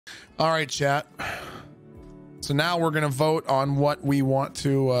All right, chat. So now we're gonna vote on what we want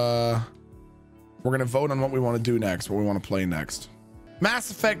to. We're gonna vote on what we want to do next. What we want to play next. Mass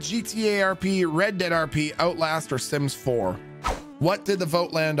Effect, GTA RP, Red Dead RP, Outlast, or Sims 4. What did the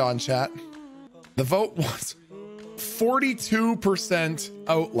vote land on, chat? The vote was 42%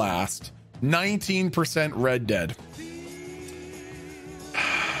 Outlast, 19% Red Dead.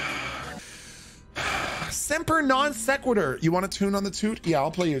 Semper non sequitur. You want a tune on the toot? Yeah, I'll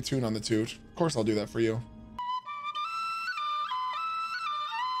play you a tune on the toot. Of course I'll do that for you.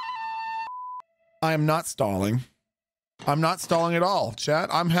 I am not stalling. I'm not stalling at all, chat.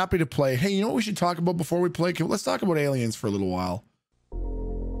 I'm happy to play. Hey, you know what we should talk about before we play? Let's talk about aliens for a little while.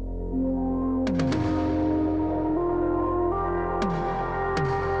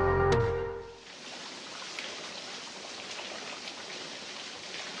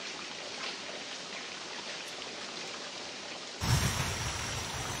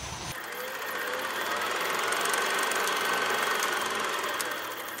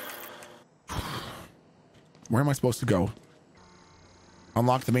 Where am I supposed to go?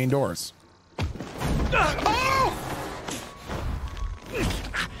 Unlock the main doors. Oh!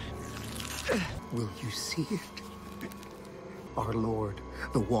 Will you see it? Our Lord,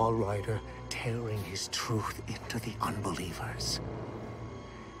 the Wall Rider, tearing his truth into the unbelievers.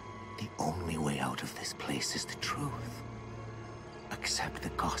 The only way out of this place is the truth. Accept the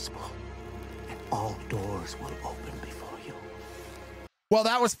gospel, and all doors will open before you. Well,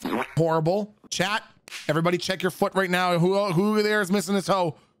 that was horrible. Chat, everybody check your foot right now. Who there is missing a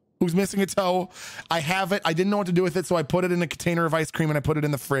toe? Who's missing a toe? I have it. I didn't know what to do with it, so I put it in a container of ice cream and I put it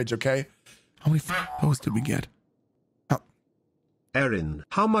in the fridge, okay? How many toes did we get? Oh. Erin,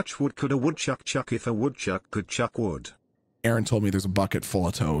 how much wood could a woodchuck chuck if a woodchuck could chuck wood? Aaron told me there's a bucket full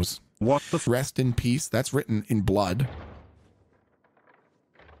of toes. What the Rest in peace. That's written in blood.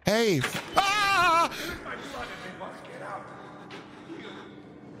 Hey. Ah!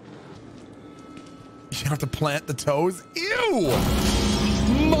 You have to plant the toes? Ew!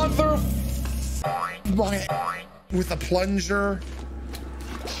 Mother... With a plunger?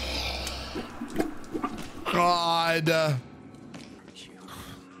 God.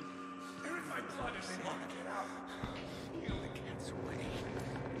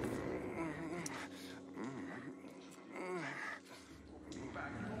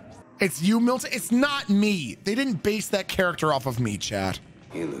 It's you, Milton. It's not me. They didn't base that character off of me, chat.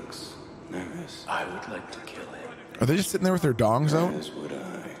 He looks nervous. I would like to kill him. Are they just sitting there with their dongs out? As would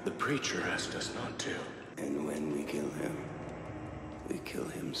I. The preacher asked us not to. And when we kill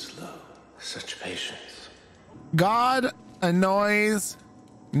him slow. Such patience. God annoys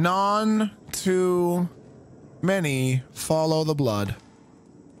none too many. Follow the blood.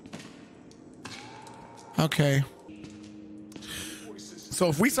 Okay. So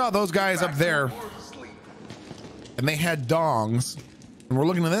if we saw those guys up there and they had dongs, and we're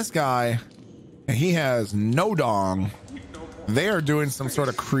looking at this guy and he has no dong, they are doing some sort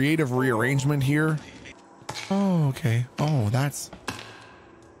of creative rearrangement here. Oh, okay. Oh, that's...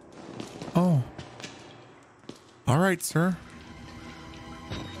 Oh. All right, sir.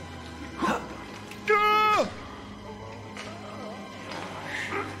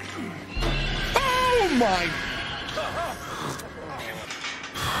 Oh my...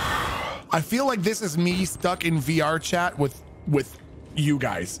 I feel like this is me stuck in VR chat with you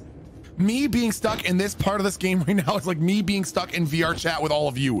guys. Me being stuck in this part of this game right now is like me being stuck in VR chat with all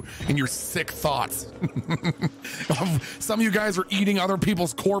of you and your sick thoughts. Some of you guys are eating other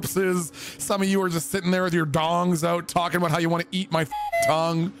people's corpses. Some of you are just sitting there with your dongs out talking about how you want to eat my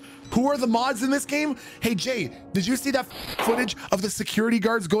tongue. Who are the mods in this game? Hey, Jay, did you see that footage of the security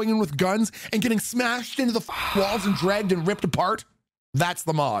guards going in with guns and getting smashed into the walls and dragged and ripped apart? That's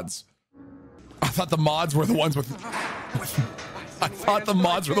the mods. I thought the mods were the ones with I thought the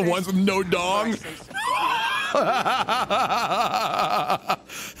mods were the ones with no dong.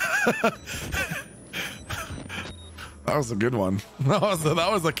 That was a good one. That was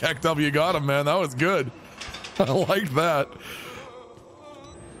a KEKW you got him, man. That was good. I liked that.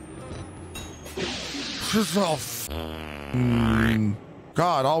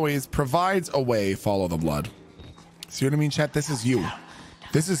 God always provides a way. Follow the blood. See what I mean, chat? This is you.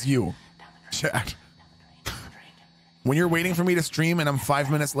 This is you, chat. When you're waiting for me to stream and I'm 5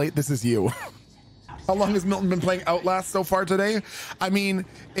 minutes late, this is you. How long has Milton been playing Outlast so far today? I mean,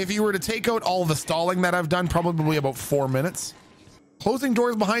 if you were to take out all the stalling that I've done, probably about 4 minutes. Closing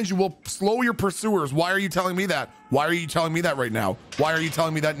doors behind you will slow your pursuers. Why are you telling me that? Why are you telling me that right now? Why are you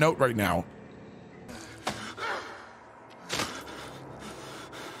telling me that note right now?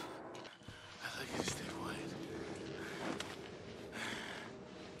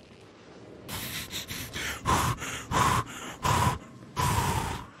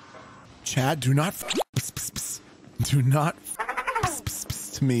 Chad, do not do not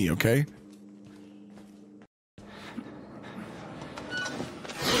to me, okay?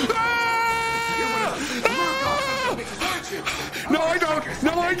 No, I don't.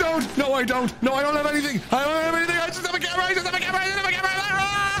 No, I don't. No, I don't. No, I don't have anything. I don't have anything. I just have a camera. I just have a camera. I just have a camera.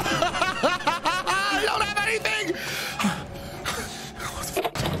 I don't have anything.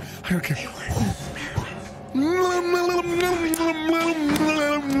 I don't care.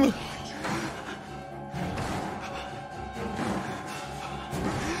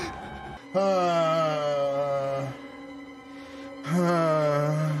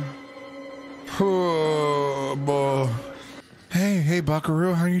 Hey,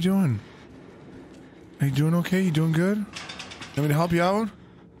 Buckaroo, how you doing? Are you doing okay? You doing good? Want me to help you out?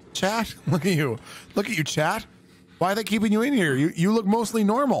 Chat? Look at you. Look at you, chat. Why are they keeping you in here? You look mostly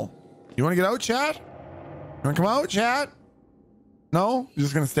normal. You want to get out, chat? You want to come out, chat? No? You're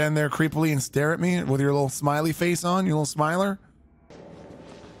just going to stand there creepily and stare at me with your little smiley face on, your little smiler?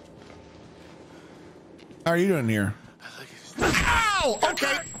 How are you doing here? Ow!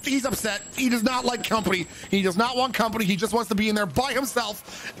 Okay, he's upset. He does not like company. He does not want company. He just wants to be in there by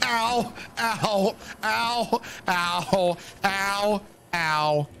himself. Ow, ow, ow, ow, ow,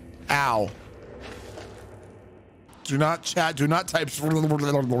 ow, ow. Do not chat. Do not type.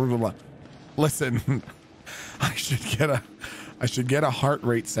 Listen, I should get a heart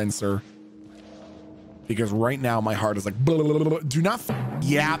rate sensor. Because right now my heart is like, blah, blah, blah, blah. Do not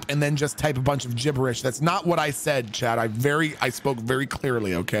yap and then just type a bunch of gibberish. That's not what I said, chat. I spoke very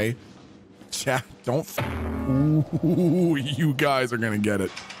clearly, okay? Chat, don't. Ooh, you guys are gonna get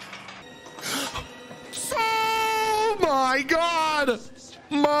it. Oh my God!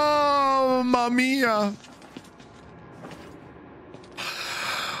 Mamma mia!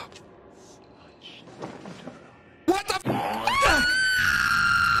 What the?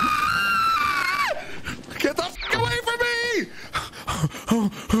 Get the f away from me!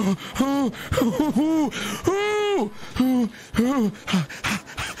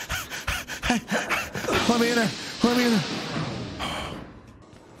 Let me in there. Let me in there.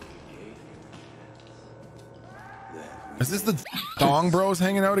 Is this the Dong Bros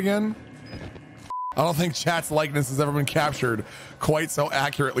hanging out again? I don't think chat's likeness has ever been captured quite so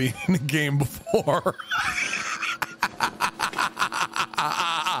accurately in a game before.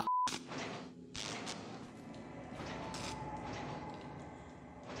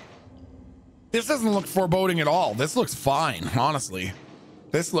 This doesn't look foreboding at all. This looks fine, honestly.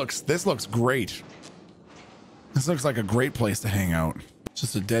 This looks great. This looks like a great place to hang out.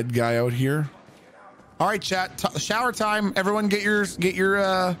 Just a dead guy out here. All right, chat. Shower time. Everyone, get your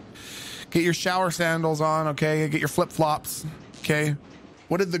shower sandals on. Okay, get your flip flops. Okay.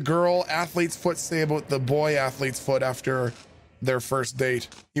 What did the girl athlete's foot say about the boy athlete's foot after their first date?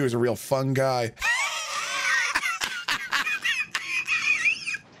 He was a real fun guy.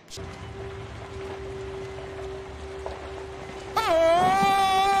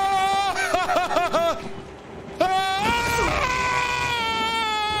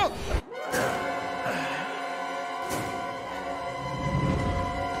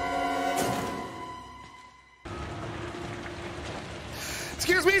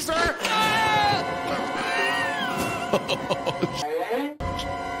 Excuse me, sir.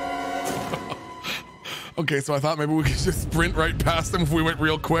 Okay, so I thought maybe we could just sprint right past them if we went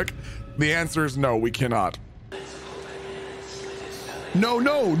real quick. The answer is no, we cannot. No,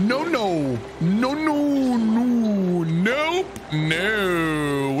 no, no, no, no, no, no, nope,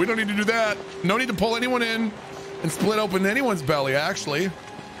 no. We don't need to do that. No need to pull anyone in and split open anyone's belly, actually.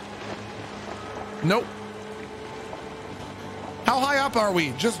 Nope. How high up are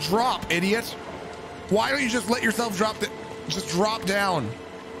we? Just drop, idiot. Why don't you just let yourself drop? Just drop down.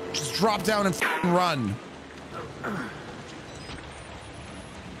 Just drop down and run.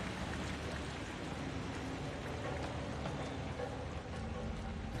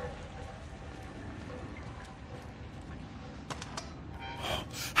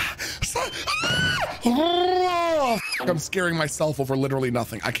 I'm scaring myself over literally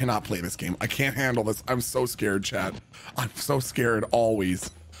nothing. I cannot play this game. I can't handle this. I'm so scared, chat. I'm so scared always.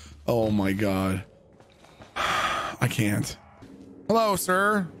 Oh my God. I can't. Hello,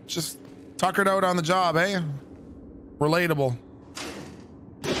 sir. Just tuckered out on the job, eh? Relatable.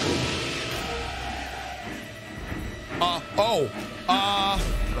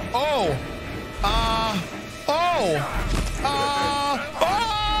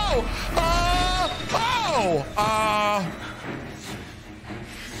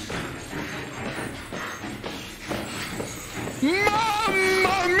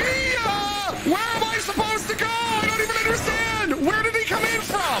 Mamma mia! Where am I supposed to go? I don't even understand. Where did he come in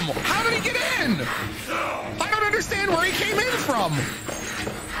from? How did he get from?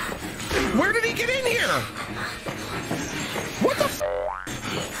 Where did he get in here? What the f?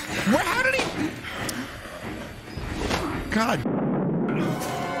 Where, how did he? God.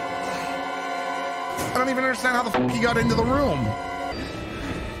 I don't even understand how the f he got into the room.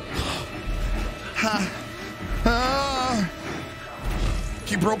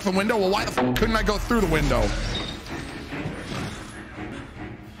 He broke the window? Well, why the f couldn't I go through the window?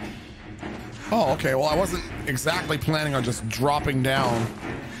 Oh, okay. Well, I wasn't exactly planning on just dropping down.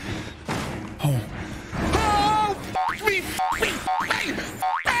 Oh. Oh, f me, f me, f me,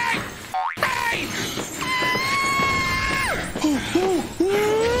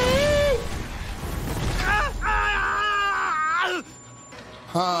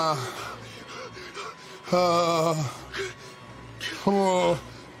 oh.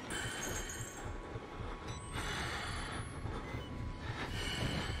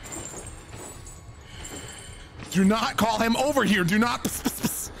 Do not call him over here. Do not.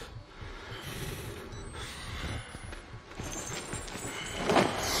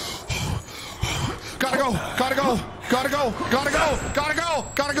 Gotta go. Gotta go. Gotta go. Gotta go. Gotta go.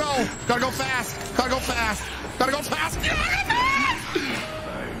 Gotta go. Gotta go fast. Gotta go fast. Gotta go fast.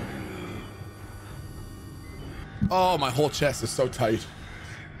 Oh, my whole chest is so tight.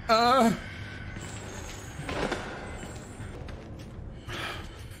 Fuck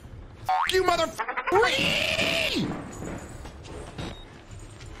you, motherfucker.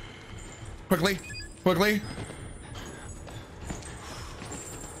 Quickly, quickly.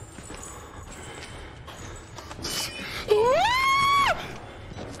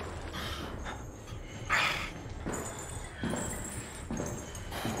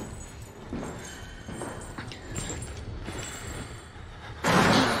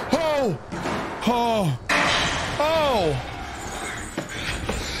 Oh, oh, oh.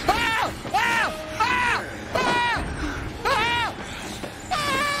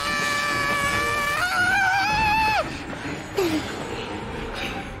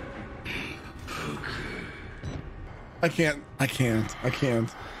 I can't. I can't. I can't.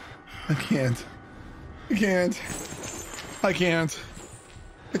 I can't. I can't. I can't.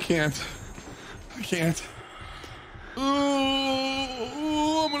 I can't. I can't.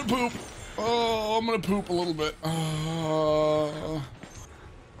 Oh, I'm gonna poop. Oh, I'm gonna poop a little bit.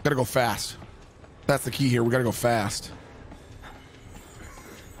 Gotta go fast. That's the key here. We gotta go fast.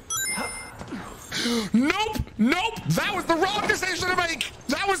 Nope. Nope. That was the wrong decision to make.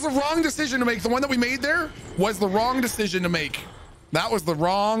 That was the wrong decision to make. The one that we made there was the wrong decision to make. That was the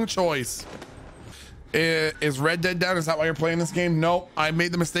wrong choice. Is Red Dead down? Is that why you're playing this game? Nope. I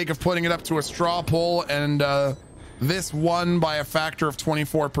made the mistake of putting it up to a straw poll, and this won by a factor of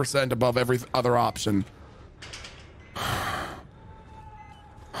 24% above every other option.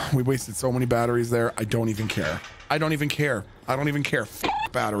 We wasted so many batteries there. I don't even care. I don't even care. I don't even care. F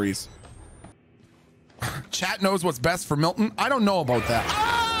batteries. Chat knows what's best for Milton. I don't know about that.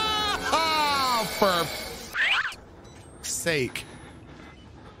 Ah, for sake.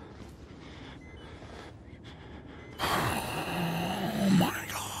 Oh my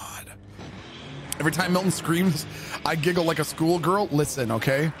God. Every time Milton screams, I giggle like a schoolgirl. Listen,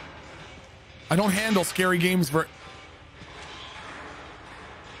 okay? I don't handle scary games for...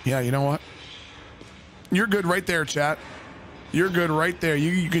 Yeah, you know what? You're good right there, chat. You're good right there.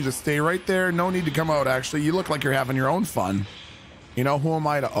 You can just stay right there. No need to come out, actually. You look like you're having your own fun. You know, who am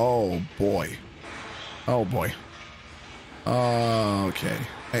I to... Oh, boy. Oh, boy. Okay.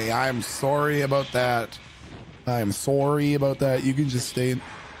 Hey, I'm sorry about that. I'm sorry about that. You can just stay...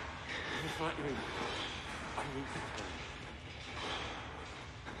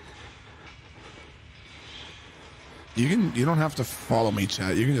 You don't have to follow me,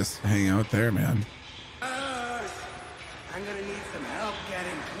 chat. You can just hang out there, man. I'm gonna need some help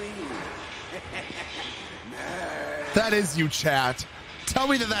getting clean. That is you, chat. Tell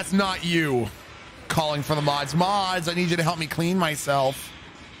me that that's not you calling for the mods. Mods, I need you to help me clean myself.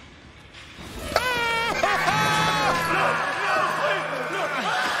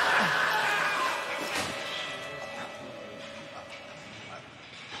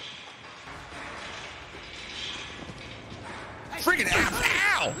 Freaking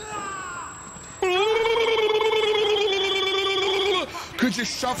ow! Could you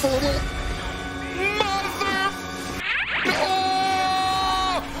shuffle a little? Mother!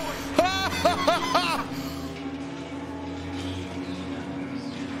 Oh!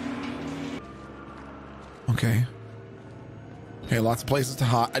 Okay. Okay, lots of places to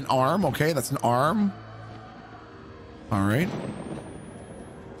hide. An arm, okay, that's an arm. All right.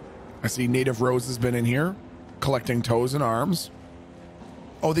 I see Native Rose has been in here, collecting toes and arms.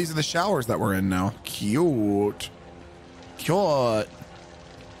 Oh, these are the showers that we're in now. Cute.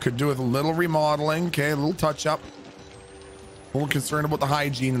 Could do with a little remodeling. Okay, a little touch up. A little concerned about the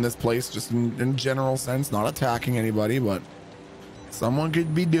hygiene in this place, just in general sense, not attacking anybody, but someone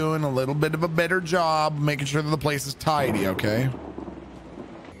could be doing a little bit of a better job making sure that the place is tidy, okay?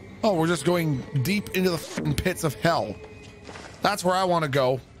 Oh, we're just going deep into the pits of hell. That's where I want to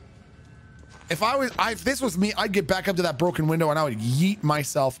go. If this was me, I'd get back up to that broken window and I would yeet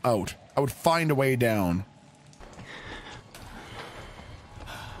myself out. I would find a way down.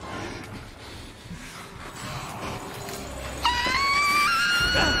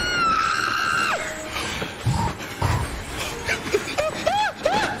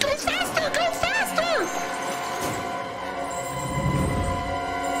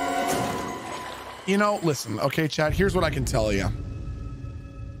 You know, listen, okay, chat, here's what I can tell you.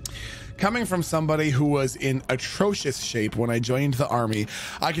 Coming from somebody who was in atrocious shape when I joined the army,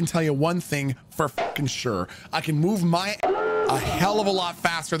 I can tell you one thing for fucking sure. I can move my a hell of a lot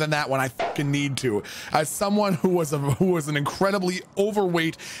faster than that when I fucking need to. As someone who was an incredibly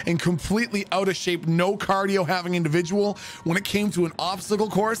overweight and completely out of shape, no cardio having individual, when it came to an obstacle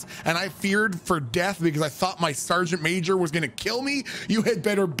course and I feared for death because I thought my sergeant major was gonna kill me, you had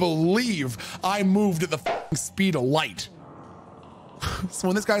better believe I moved at the fucking speed of light. So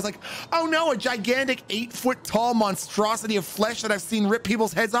when this guy's like, oh no, a gigantic 8-foot tall monstrosity of flesh that I've seen rip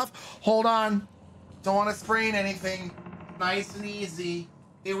people's heads off. Hold on. Don't want to sprain anything. Nice and easy.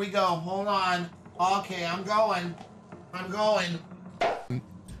 Here we go. Hold on. Okay, I'm going.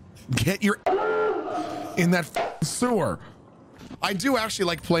 Get your in that sewer. I do actually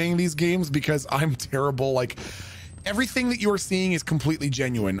like playing these games because I'm terrible. Like, everything that you are seeing is completely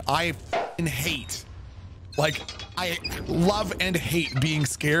genuine. I hate. Like, I love and hate being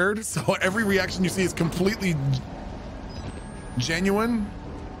scared. So every reaction you see is completely genuine.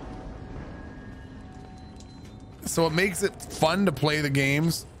 So it makes it fun to play the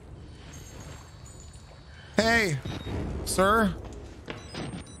games. Hey, sir.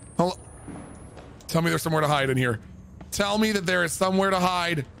 Hello. Tell me there's somewhere to hide in here. Tell me that there is somewhere to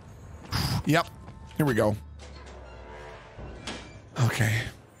hide. Yep. Here we go. Okay.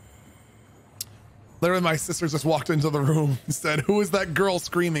 Literally, my sister just walked into the room and said, who is that girl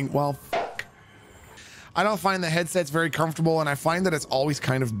screaming? Well, fuck. I don't find the headsets very comfortable, and I find that it's always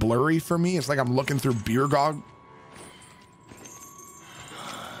kind of blurry for me. It's like I'm looking through beer gog.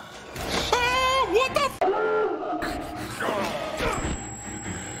 What the f?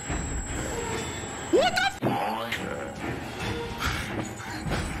 What the f?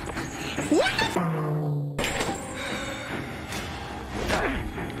 What the f?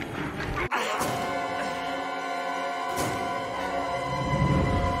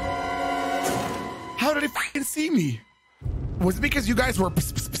 How did he fucking see me? Was it because you guys were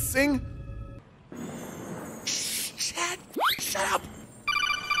sing? Shut up.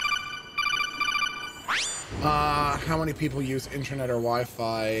 How many people use internet or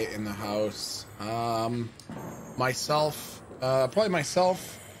Wi-Fi in the house? Myself, probably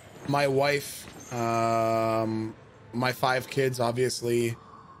myself, my wife, my 5 kids, obviously,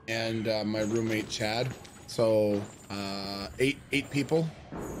 and my roommate Chad. So 8 people.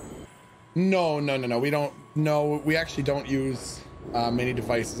 No. We don't. No, we actually don't use many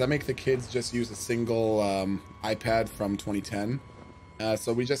devices. I make the kids just use a single iPad from 2010.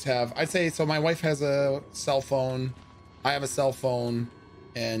 So we just have, I'd say, so my wife has a cell phone, I have a cell phone,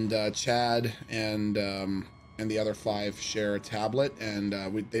 and Chad and the other 5 share a tablet, and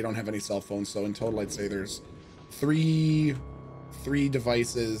they don't have any cell phones. So in total, I'd say there's three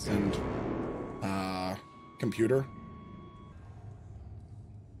devices and computer.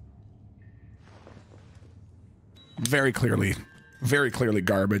 Very clearly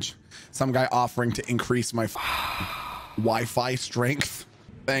garbage. Some guy offering to increase my Wi-Fi strength.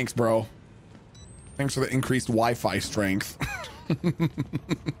 Thanks, bro. Thanks for the increased Wi-Fi strength.